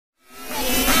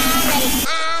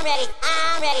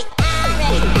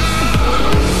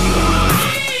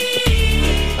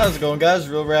How's it going, guys?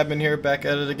 RealRadman here, back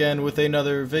at it again with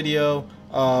another video.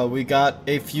 We got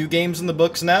a few games in the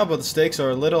books now, but the stakes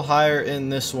are a little higher in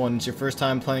this one. It's your first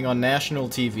time playing on national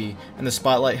TV, and the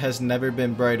spotlight has never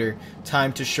been brighter.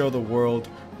 Time to show the world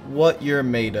what you're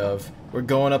made of. We're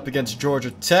going up against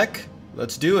Georgia Tech.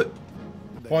 Let's do it.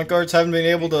 Point guards haven't been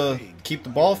able to keep the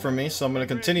ball from me, so I'm going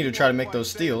to continue to try to make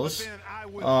those steals.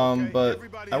 But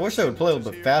I wish I would play a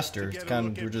little bit faster. It's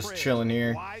kind of, we're just chilling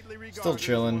here. Still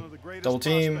chilling. Double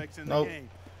team. Nope.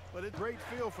 But it's a great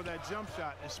feel for that jump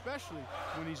shot, especially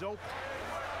when he's open.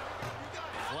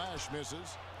 Flash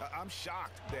misses. I'm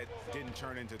shocked that didn't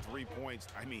turn into 3 points.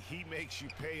 I mean, he makes you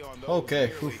pay on those.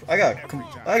 Okay,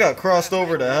 I got crossed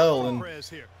over to hell,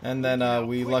 and then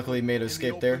we luckily made an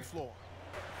escape there.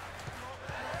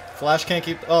 Flash can't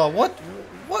keep. Oh, what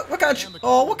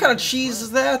kind of cheese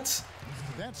is that?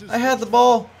 I had the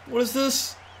ball. What is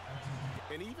this?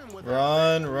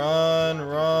 Run.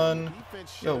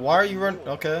 Yo, why are you running?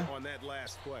 Okay.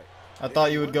 I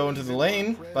thought you would go into the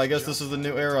lane, but I guess this is the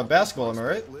new era of basketball, am I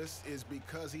right?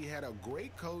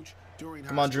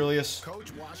 Come on, Julius.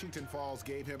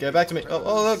 Get back to me.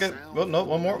 Oh, okay. Oh, no,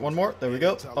 one more. There we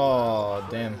go. Oh,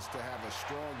 damn.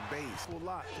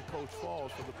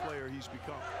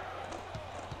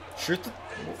 Shoot the...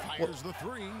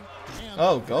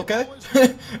 Oh, okay.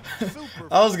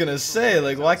 I was gonna say,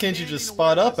 like, why can't you just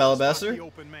spot up, Alabaster?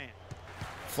 This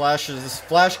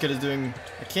Flash kid is doing...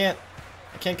 I can't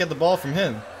get the ball from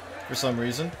him for some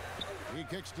reason.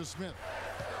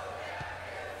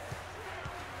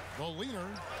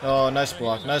 Oh, nice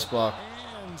block, nice block.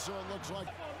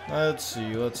 Let's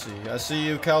see. I see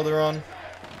you, Calderon.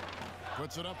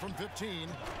 Puts it up from 15,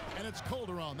 and it's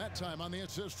Calderon that time on the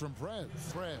assist from Prez.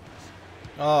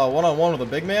 Oh, one-on-one with a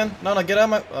big man? No, get out of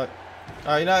my...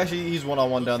 Alright, you know, actually, he's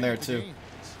one-on-one down there, too.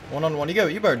 One-on-one.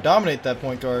 You better dominate that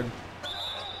point guard.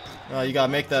 Oh, you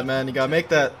gotta make that, man. You gotta make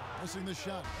that.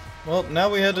 Well, now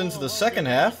we head into the second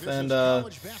half, and,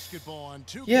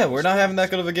 yeah, we're not having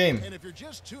that good of a game.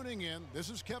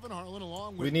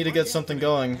 We need to get something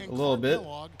going a little bit.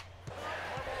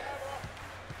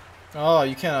 Oh,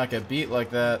 you cannot get beat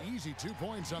like that.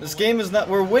 This game is not...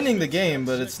 We're winning the game,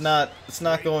 but it's not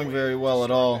going very well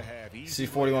at all. See,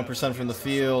 41% from the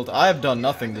field. I have done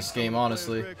nothing this game,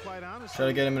 honestly. Try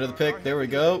to get him into the pick. There we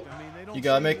go. You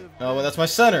gotta make... Oh, well, that's my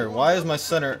center. Why is my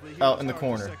center out in the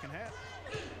corner?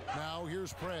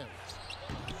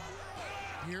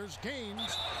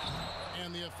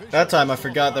 That time I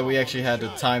forgot that we actually had to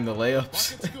time the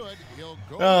layups.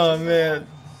 Oh, man.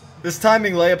 This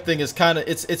timing layup thing is kind of,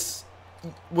 it's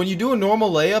when you do a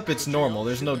normal layup, it's normal.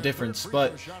 There's no difference.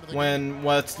 But when,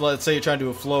 let's say you're trying to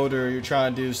do a floater, you're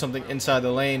trying to do something inside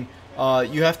the lane,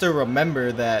 you have to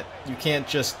remember that you can't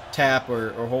just tap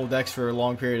or hold X for a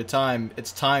long period of time.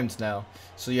 It's timed now.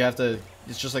 So you have to,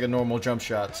 it's just like a normal jump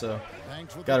shot. So,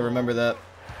 gotta remember that.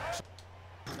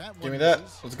 Give me that.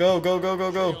 Let's go.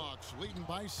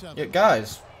 Yeah,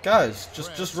 guys,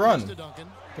 just run. Give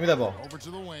me that ball.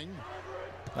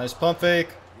 Nice pump fake.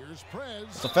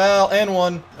 It's a foul and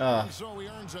one. I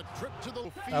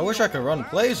wish I could run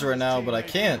plays right now, but I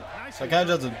can't. So I kind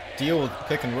of have to deal with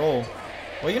pick and roll.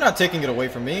 Well, you're not taking it away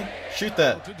from me. Shoot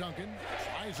that.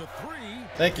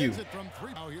 Thank you.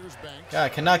 God, I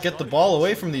cannot get the ball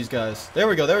away from these guys. There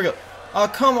we go. Oh,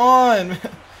 come on.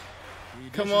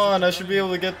 Come on, I should be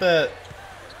able to get that.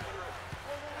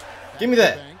 Give me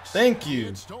that. Thank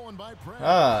you.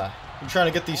 I'm trying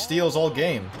to get these steals all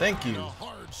game. Thank you.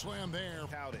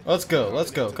 Let's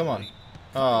go. Come on.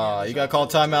 You got to call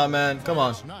timeout, man. Come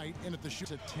on.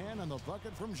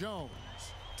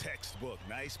 Textbook,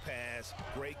 nice pass,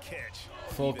 great catch.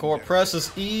 Full court press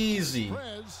is easy.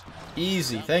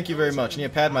 Easy. Thank you very much. I need to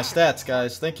pad my stats,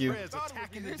 guys. Thank you.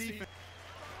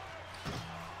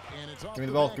 Give me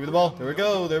the ball. There we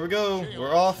go.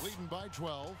 We're off.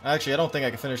 Actually, I don't think I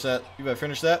can finish that. You better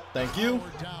finish that. Thank you.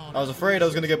 I was afraid I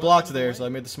was going to get blocked there, so I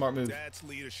made the smart move. That's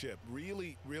leadership.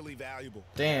 Really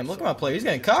Damn, look at my play. He's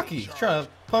getting cocky. He's trying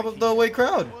to pump up the away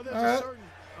crowd. All right.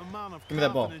 Give me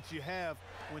that ball.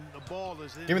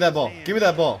 Give me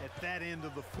that ball.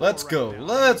 Let's go.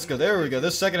 There we go.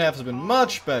 This second half has been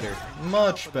much better.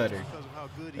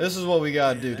 This is what we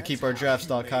gotta do to keep our draft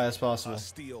stock high as possible.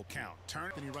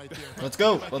 Let's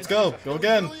go. Go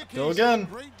again.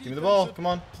 Give me the ball. Come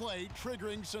on.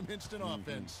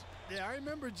 Yeah, I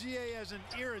remember GA as an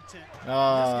irritant.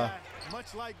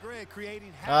 Much like Greg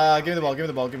creating. Give me the ball.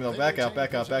 Back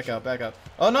out.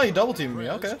 Oh no, you double teamed me.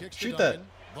 Okay, shoot that.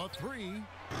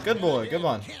 Good boy. Good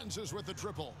one.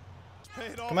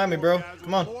 Come at me, bro.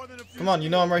 Come on. Come on, you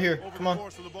know I'm right here. Come on.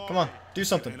 Come on. Do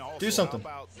something. Do something.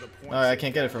 Alright, I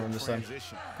can't get it from him this time.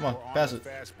 Come on, pass it.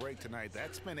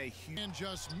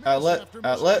 Outlet.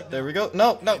 Outlet. There we go.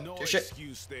 No, no. Shit.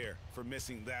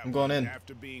 I'm going in.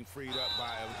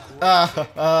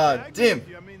 Damn.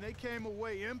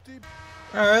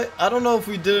 Alright, I don't know if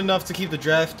we did enough to keep the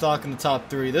draft stock in the top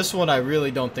 3. This one I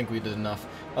really don't think we did enough.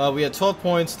 We had 12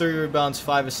 points, 3 rebounds,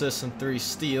 5 assists, and 3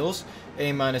 steals.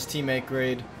 A- teammate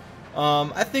grade.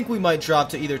 I think we might drop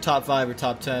to either top 5 or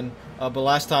top 10. But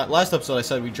last episode I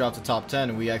said we dropped to top 10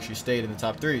 and we actually stayed in the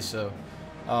top 3. So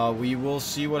we will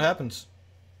see what happens.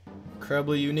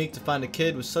 Incredibly unique to find a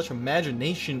kid with such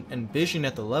imagination and vision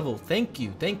at the level. Thank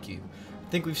you, thank you.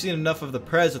 I think we've seen enough of the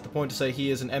Prez at the point to say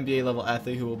he is an NBA level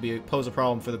athlete who will pose a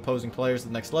problem for the opposing players at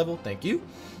the next level. Thank you.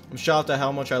 I'm shocked at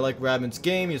how much I like Radman's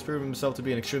game. He has proven himself to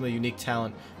be an extremely unique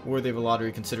talent, worthy of a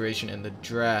lottery consideration in the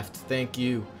draft. Thank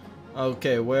you.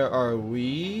 Okay, where are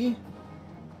we?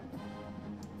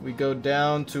 We go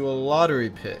down to a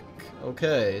lottery pick.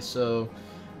 Okay, so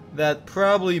that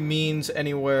probably means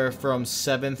anywhere from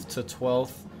 7th to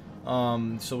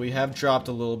 12th. So we have dropped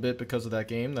a little bit because of that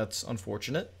game. That's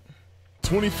unfortunate.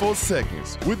 24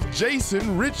 seconds with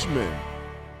Jason Richmond.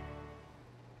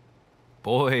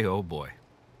 Boy, oh boy.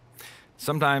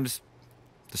 Sometimes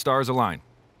the stars align,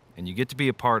 and you get to be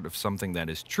a part of something that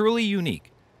is truly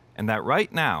unique, and that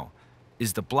right now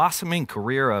is the blossoming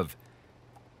career of,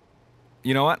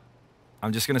 you know what?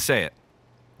 I'm just going to say it,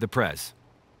 the Prez.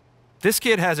 This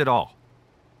kid has it all.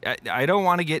 I don't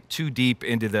want to get too deep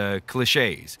into the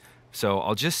cliches, so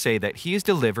I'll just say that he is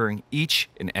delivering each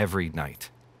and every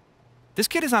night. This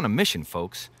kid is on a mission,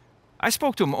 folks. I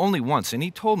spoke to him only once, and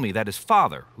he told me that his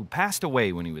father, who passed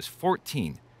away when he was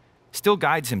 14, still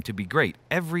guides him to be great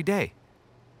every day.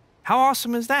 How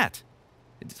awesome is that?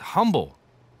 It's humble,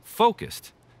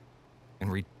 focused, and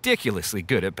ridiculously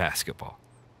good at basketball.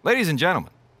 Ladies and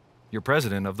gentlemen, your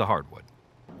president of the hardwood.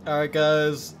 Alright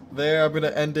guys, there I'm gonna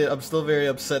end it. I'm still very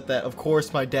upset that of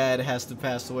course my dad has to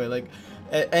pass away. Like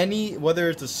whether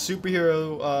it's a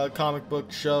superhero comic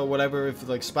book show, whatever, if it's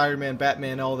like Spider-Man,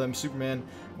 Batman, all of them, Superman,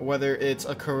 or whether it's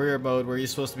a career mode where you're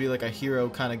supposed to be like a hero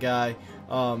kind of guy,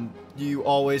 you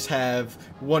always have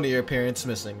one of your parents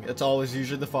missing. It's always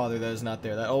usually the father that is not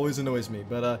there. That always annoys me.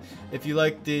 But if you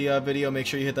like the video, make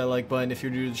sure you hit that like button. If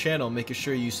you're new to the channel, make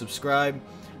sure you subscribe.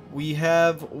 We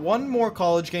have one more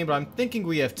college game, but I'm thinking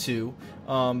we have 2,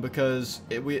 because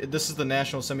this is the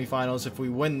national semifinals. If we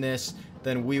win this,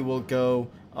 then we will go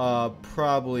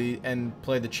probably and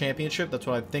play the championship. That's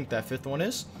what I think that 5th one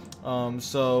is.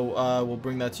 So we'll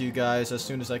bring that to you guys as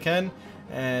soon as I can.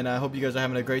 And I hope you guys are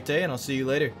having a great day, and I'll see you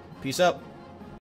later. Peace out.